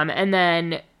 And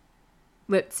then,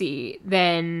 let's see,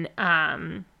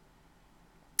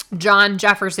 John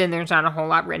Jefferson, there's not a whole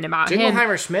lot written about him.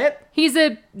 Jingleheimer Schmidt? He's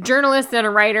a journalist and a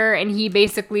writer, and he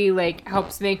basically, like,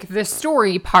 helps make the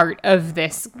story part of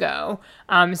this go.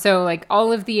 So, like,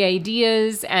 all of the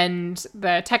ideas and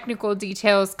the technical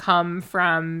details come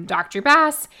from Dr.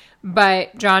 Bass,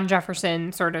 but John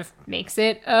Jefferson sort of makes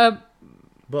it a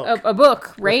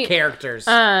book, right? With characters.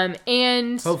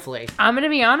 And Hopefully. I'm going to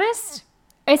be honest,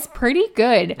 it's pretty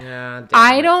good. Yeah,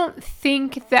 I don't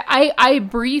think that I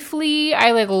briefly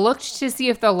looked to see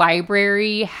if the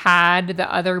library had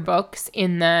the other books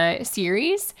in the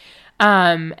series.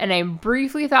 And I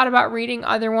briefly thought about reading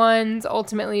other ones,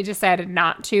 ultimately decided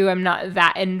not to. I'm not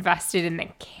that invested in the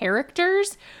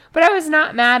characters, but I was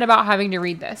not mad about having to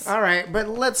read this. All right, but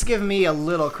let's give me a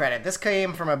little credit. This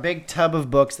came from a big tub of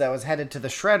books that was headed to the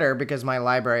shredder because my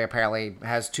library apparently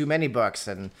has too many books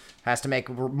and has to make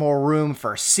more room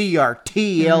for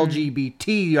CRT,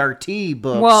 LGBTRT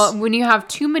books. Well, when you have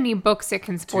too many books, it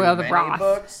can spoil the Too many broth.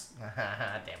 books?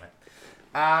 Damn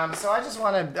it. So I just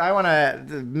want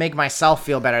to make myself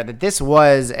feel better that this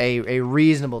was a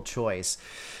reasonable choice.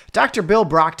 Dr. Bill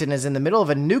Brockton is in the middle of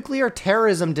a nuclear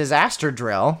terrorism disaster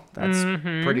drill. That's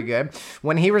pretty good.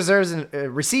 When he receives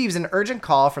an urgent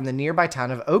call from the nearby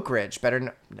town of Oak Ridge, better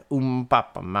known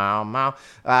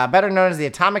as the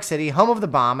Atomic City, home of the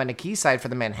bomb, and a key site for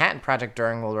the Manhattan Project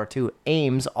during World War II.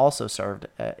 Ames also served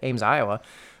Ames, Iowa.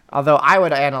 Although I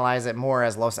would analyze it more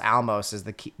as Los Alamos is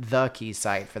the key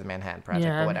site for the Manhattan Project,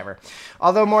 but whatever.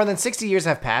 Although more than 60 years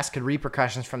have passed, could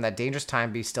repercussions from that dangerous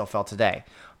time be still felt today?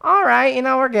 All right,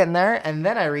 we're getting there. And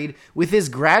then I read, with his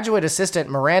graduate assistant,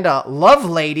 Miranda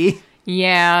Lovelady.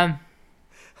 Yeah.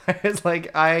 It's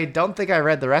like, I don't think I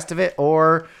read the rest of it.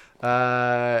 Or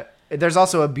there's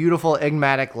also a beautiful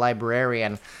enigmatic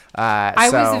librarian. I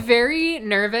was very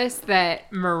nervous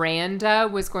that Miranda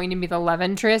was going to be the love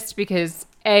interest because,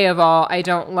 A, of all, I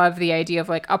don't love the idea of,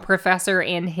 like, a professor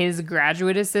and his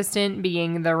graduate assistant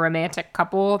being the romantic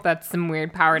couple. That's some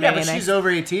weird power dynamic. Yeah, but she's over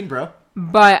 18, bro.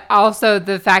 But also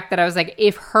the fact that I was like,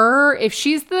 if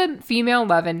she's the female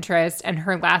love interest and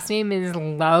her last name is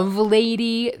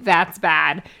Lovelady, that's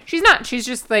bad. She's not. She's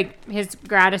just, like, his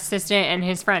grad assistant and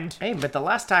his friend. Hey, but the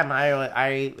last time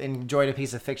I enjoyed a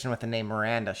piece of fiction with the name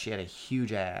Miranda, she had a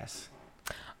huge ass.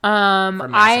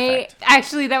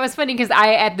 Actually, that was funny because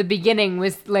I, at the beginning,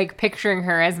 was, like, picturing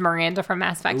her as Miranda from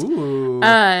Mass Effect. Ooh.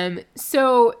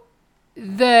 So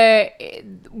the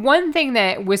one thing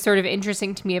that was sort of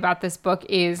interesting to me about this book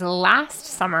is last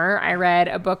summer I read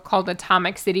a book called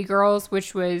Atomic City Girls,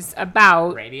 which was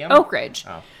about Radium? Oak Ridge.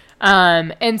 Oh.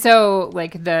 And so,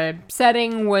 like, the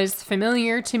setting was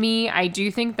familiar to me. I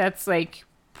do think that's, like,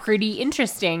 pretty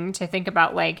interesting to think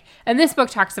about, like, and this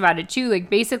book talks about it too, like,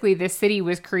 basically this city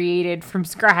was created from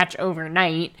scratch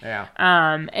overnight. Yeah.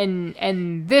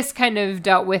 And this kind of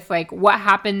dealt with, like, what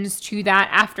happens to that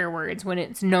afterwards when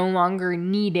it's no longer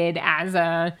needed as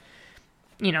a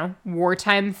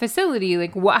wartime facility.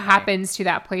 Like, what happens to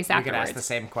that place You could afterwards? ask the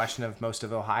same question of most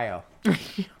of Ohio.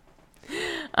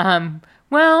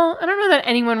 Well, I don't know that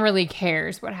anyone really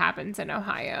cares what happens in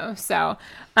Ohio. So,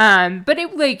 but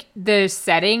it like the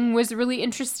setting was really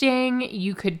interesting.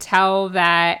 You could tell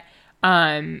that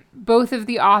both of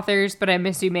the authors, but I'm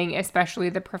assuming especially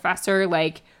the professor,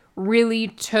 like really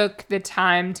took the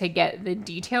time to get the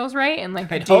details right and like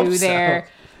do their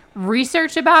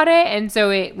research about it. And so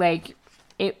it like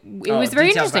it was very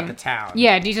details interesting. About the town.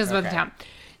 Yeah, details about the town.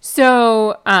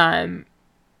 So,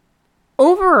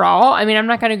 overall, I mean, I'm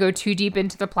not going to go too deep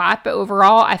into the plot, but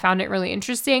overall, I found it really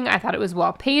interesting. I thought it was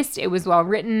well paced. It was well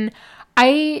written.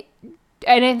 And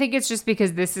I think it's just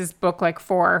because this is book like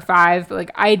 4 or 5.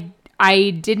 Like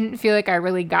I didn't feel like I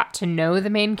really got to know the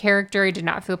main character. I did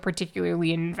not feel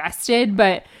particularly invested,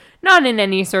 but not in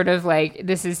any sort of like,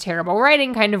 this is terrible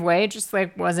writing kind of way. It just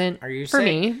like wasn't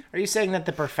me. Are you saying that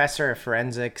the professor of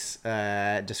forensics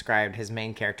described his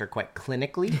main character quite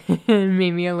clinically?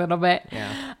 Maybe a little bit.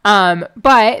 Yeah.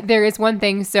 But there is one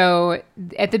thing. So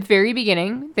at the very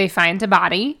beginning, they find a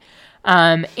body.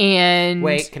 And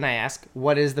wait, can I ask,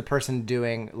 what is the person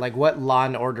doing? Like, what Law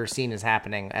and Order scene is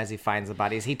happening as he finds the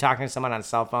body? Is he talking to someone on a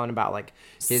cell phone about like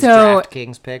his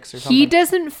DraftKings picks or something? He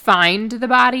doesn't find the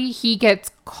body. He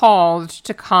gets called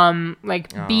to come,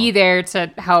 be there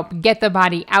to help get the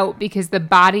body out because the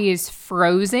body is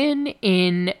frozen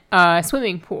in a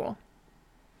swimming pool.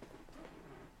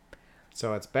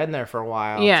 So it's been there for a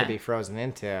while to be frozen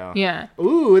into. Yeah.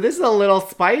 Ooh, this is a little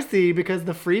spicy because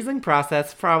the freezing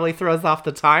process probably throws off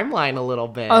the timeline a little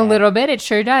bit. A little bit, it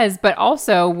sure does. But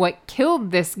also what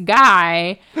killed this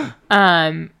guy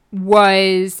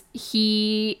was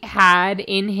he had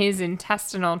in his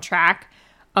intestinal tract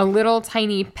a little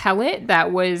tiny pellet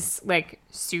that was like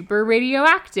super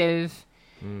radioactive.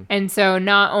 And so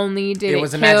not only did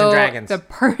it kill the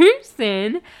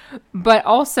person, but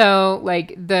also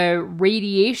like the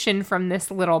radiation from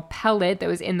this little pellet that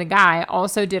was in the guy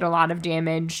also did a lot of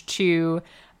damage to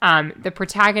the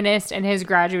protagonist and his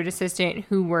graduate assistant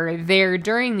who were there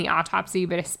during the autopsy,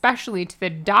 but especially to the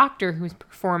doctor who's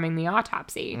performing the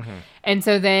autopsy. Mm-hmm. And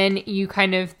so then you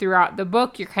kind of, throughout the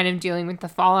book, you're kind of dealing with the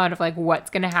fallout of like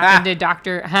what's going to happen to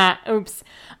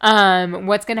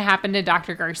what's going to happen to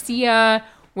Dr. Garcia,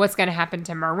 what's going to happen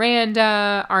to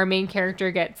Miranda. Our main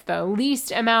character gets the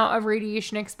least amount of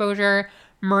radiation exposure.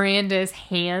 Miranda's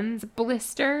hands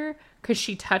blister because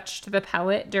she touched the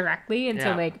pellet directly. And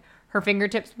so like her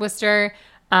fingertips blister.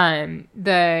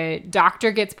 The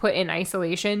doctor gets put in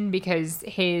isolation because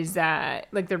his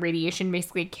like the radiation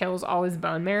basically kills all his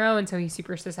bone marrow, and so he's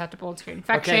super susceptible to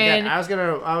infection. Okay, good. I was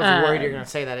worried you're gonna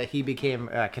say that he became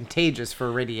contagious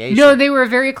for radiation. No, they were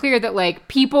very clear that like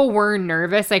people were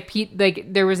nervous. Like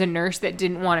there was a nurse that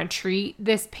didn't want to treat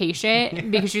this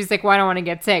patient because she was like, "Well, I don't want to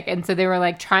get sick," and so they were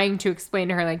like trying to explain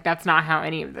to her like that's not how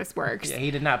any of this works. Yeah,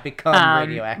 he did not become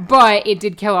radioactive, but it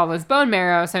did kill all his bone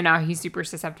marrow, so now he's super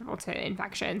susceptible to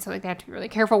infection. So like they have to be really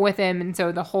careful with him, and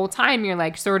so the whole time you're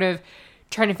like sort of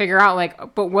trying to figure out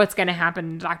like, but what's going to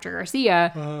happen to Dr.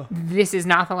 Garcia? This is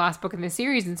not the last book in the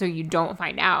series, and so you don't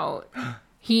find out.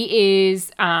 He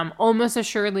is almost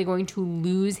assuredly going to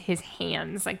lose his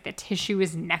hands. Like the tissue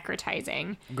is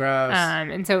necrotizing. Gross.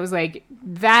 And so it was like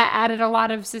that added a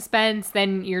lot of suspense.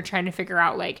 Then you're trying to figure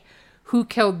out like who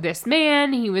killed this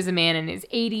man. He was a man in his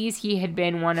 80s. He had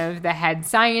been one of the head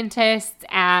scientists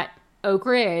at Oak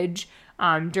Ridge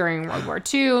during World War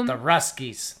II. The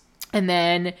Ruskies. And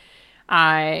then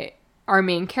our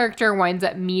main character winds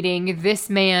up meeting this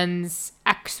man's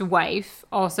ex-wife,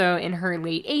 also in her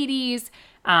late 80s.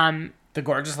 The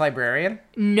gorgeous librarian?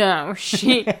 No,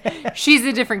 she's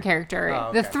a different character. Oh,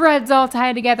 okay. The threads all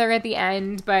tie together at the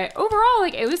end, but overall,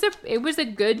 like it was a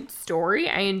good story.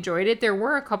 I enjoyed it. There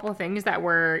were a couple things that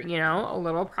were, a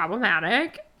little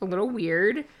problematic, a little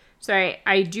weird. So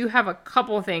I do have a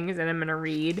couple things that I'm going to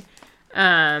read.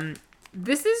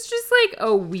 This is just like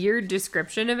a weird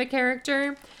description of a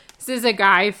character. This is a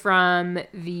guy from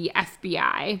the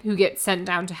FBI who gets sent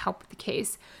down to help with the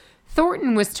case.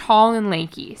 Thornton was tall and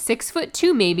lanky,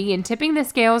 6'2" maybe, and tipping the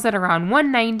scales at around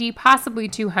 190, possibly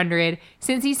 200,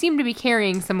 since he seemed to be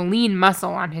carrying some lean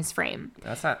muscle on his frame.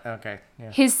 That's not, okay.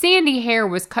 Yeah. His sandy hair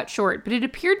was cut short, but it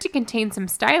appeared to contain some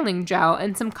styling gel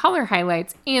and some color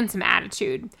highlights and some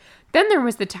attitude. Then there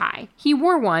was the tie. He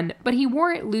wore one, but he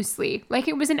wore it loosely, like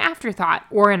it was an afterthought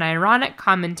or an ironic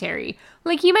commentary,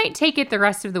 like he might take it the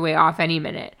rest of the way off any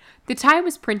minute. The tie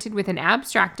was printed with an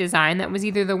abstract design that was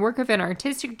either the work of an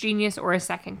artistic genius or a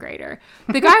second grader.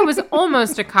 The guy was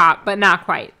almost a cop, but not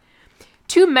quite.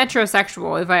 Too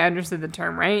metrosexual, if I understood the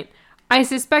term right. I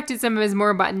suspected some of his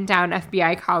more buttoned-down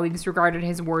FBI colleagues regarded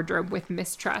his wardrobe with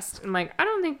mistrust. And, like, I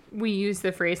don't think we use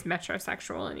the phrase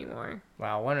metrosexual anymore.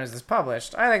 Well, when was this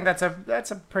published? I think that's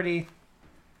a pretty...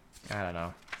 I don't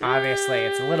know. Obviously,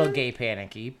 it's a little gay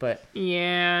panicky, but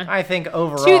Yeah. I think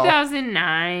overall...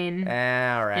 2009.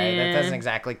 All right. That doesn't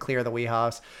exactly clear the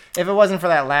wheelhouse. If it wasn't for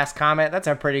that last comment, that's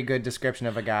a pretty good description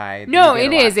of a guy. No,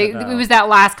 it is. It was that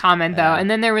last comment, though. And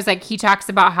then there was, like, he talks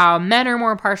about how men are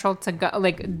more partial to,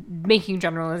 like, making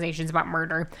generalizations about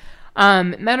murder.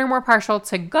 Men are more partial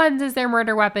to guns as their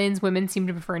murder weapons. Women seem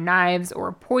to prefer knives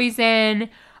or poison.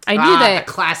 I knew that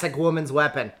the classic woman's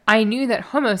weapon. I knew that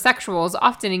homosexuals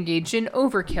often engaged in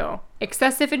overkill,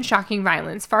 excessive and shocking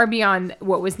violence, far beyond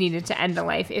what was needed to end a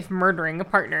life if murdering a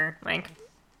partner. Like,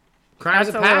 Crimes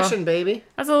of passion, baby.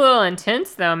 that's a little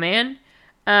intense, though, man.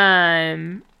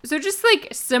 So just like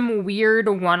some weird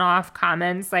one-off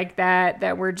comments like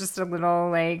that were just a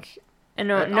little like. I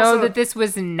don't know that this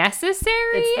was necessary.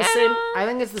 It's the same. I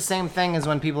think it's the same thing as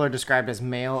when people are described as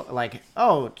male. Like,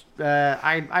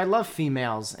 I love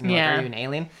females, and you're like, are you an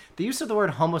alien? The use of the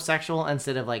word homosexual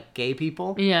instead of like gay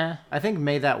people. Yeah, I think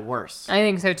made that worse. I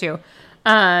think so too.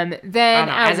 Then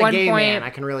at as one a gay point, man,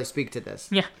 I can really speak to this.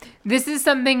 Yeah, this is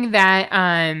something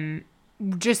that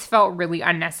just felt really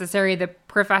unnecessary. The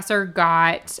professor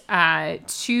got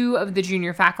 2 of the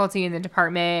junior faculty in the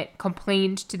department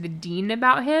complained to the dean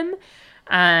about him.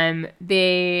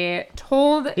 They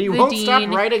told he won't stop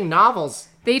writing novels.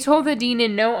 They told the dean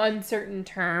in no uncertain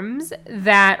terms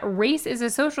that race is a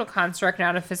social construct,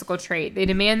 not a physical trait. They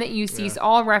demand that you cease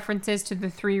all references to the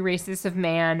 3 races of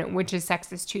man, which is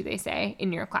sexist too, they say,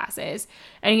 in your classes.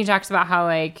 And he talks about how,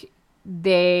 like,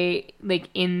 they, like,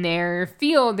 in their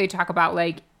field, they talk about,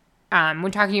 like,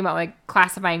 when talking about, like,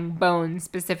 classifying bones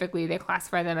specifically, they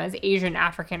classify them as Asian,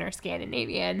 African, or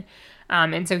Scandinavian.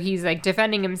 And so he's, like,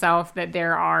 defending himself that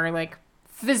there are, like,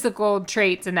 physical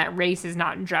traits and that race is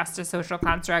not just a social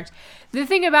construct. The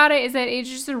thing about it is that it's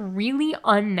just really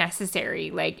unnecessary.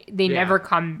 Like, they never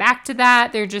come back to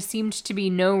that. There just seemed to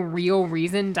be no real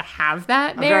reason to have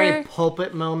that there. A very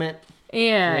pulpit moment.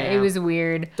 Yeah, it was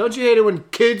weird. Don't you hate it when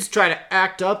kids try to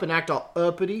act up and act all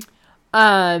uppity?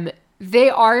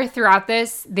 They are throughout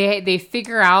this. They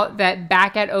figure out that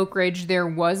back at Oak Ridge there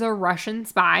was a Russian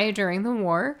spy during the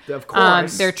war. Of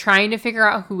course. They're trying to figure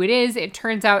out who it is. It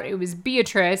turns out it was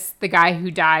Beatrice, the guy who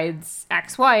died's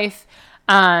ex-wife.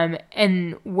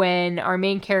 And when our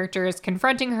main character is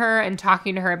confronting her and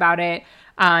talking to her about it,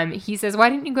 he says, "Why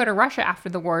didn't you go to Russia after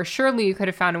the war? Surely you could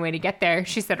have found a way to get there."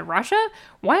 She said, "Russia?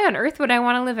 Why on earth would I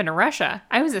want to live in Russia?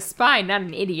 I was a spy, not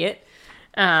an idiot."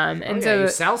 So you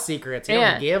sell secrets. You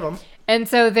don't give them. And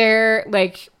so they're,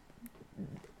 like,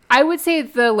 I would say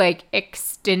the, like,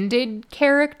 extended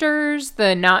characters,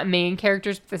 the not main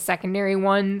characters, but the secondary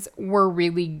ones were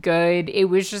really good. It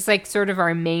was just, like, sort of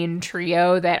our main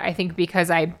trio that I think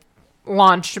because I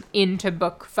launched into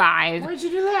book 5. Why'd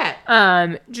you do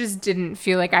that? Just didn't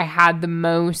feel like I had the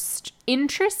most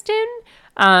interest in.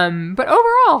 But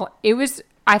overall,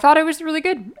 I thought it was really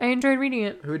good. I enjoyed reading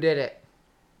it. Who did it?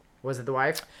 Was it the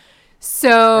wife?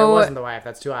 So it wasn't the wife.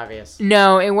 That's too obvious.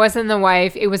 No, it wasn't the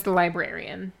wife. It was the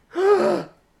librarian.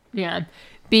 Yeah,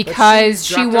 because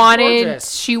she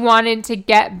wanted to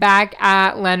get back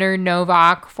at Leonard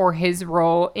Novak for his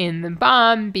role in the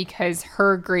bomb because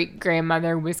her great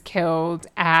grandmother was killed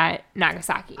at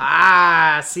Nagasaki.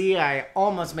 See, I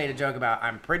almost made a joke about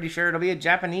I'm pretty sure it'll be a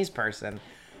Japanese person,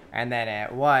 and then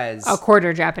it was a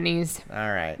quarter Japanese.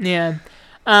 All right. Yeah.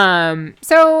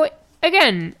 So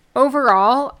again,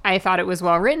 overall, I thought it was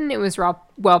well written. It was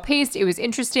well paced. It was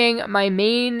interesting. My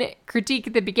main critique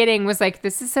at the beginning was like,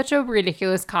 this is such a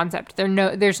ridiculous concept.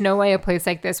 There's no way a place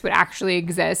like this would actually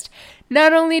exist.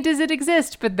 Not only does it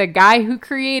exist, but the guy who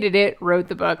created it wrote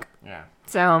the book. Yeah.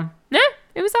 So,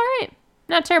 it was all right.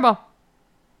 Not terrible.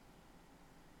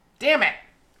 Damn it.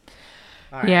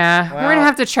 Right. Yeah, we're going to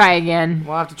have to try again.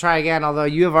 We'll have to try again, although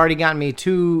you have already gotten me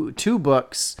two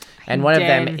books, and one of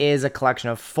them is a collection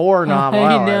of 4 novels.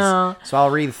 I know. So I'll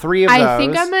read 3 of those. I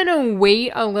think I'm going to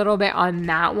wait a little bit on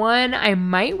that one. I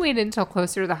might wait until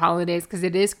closer to the holidays because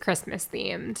it is Christmas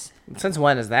themed. Since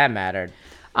when has that mattered?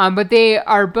 But they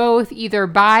are both either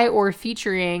by or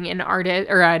featuring an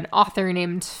artist or an author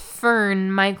named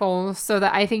Fern Michaels, so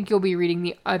that I think you'll be reading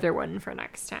the other one for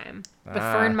next time. The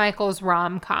Fern Michaels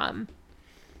rom-com.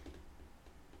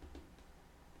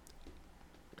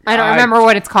 I don't remember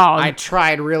what it's called. I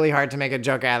tried really hard to make a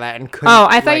joke out of that and couldn't. Oh,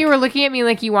 I thought you were looking at me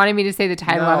like you wanted me to say the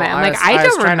title of it. I'm like, I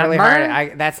don't remember. Really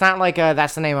hard. That's not like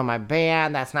that's the name of my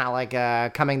band. That's not like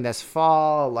coming this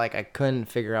fall. Like I couldn't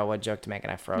figure out what joke to make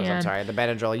and I froze. Yeah. I'm sorry. The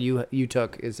Benadryl you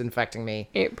took is infecting me.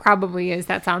 It probably is.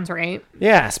 That sounds right.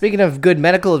 Yeah. Speaking of good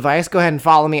medical advice, go ahead and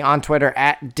follow me on Twitter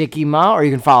at DickieMa, or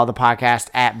you can follow the podcast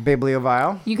at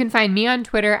Bibliovile. You can find me on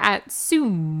Twitter at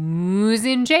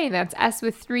Susan J. That's S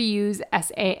with 3 U's,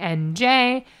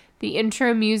 SANJ. The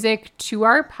intro music to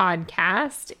our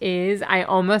podcast is, I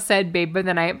almost said Babe of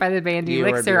the Night by the Band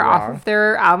Elix. They're off of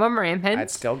their album Rampant.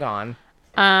 It's still gone.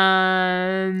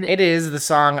 It It is the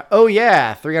song Oh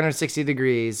Yeah, 360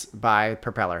 Degrees by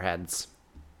Propellerheads.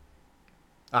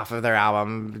 Off of their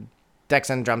album Decks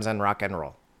and Drums and Rock and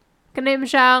Roll. Good night,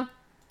 Michelle.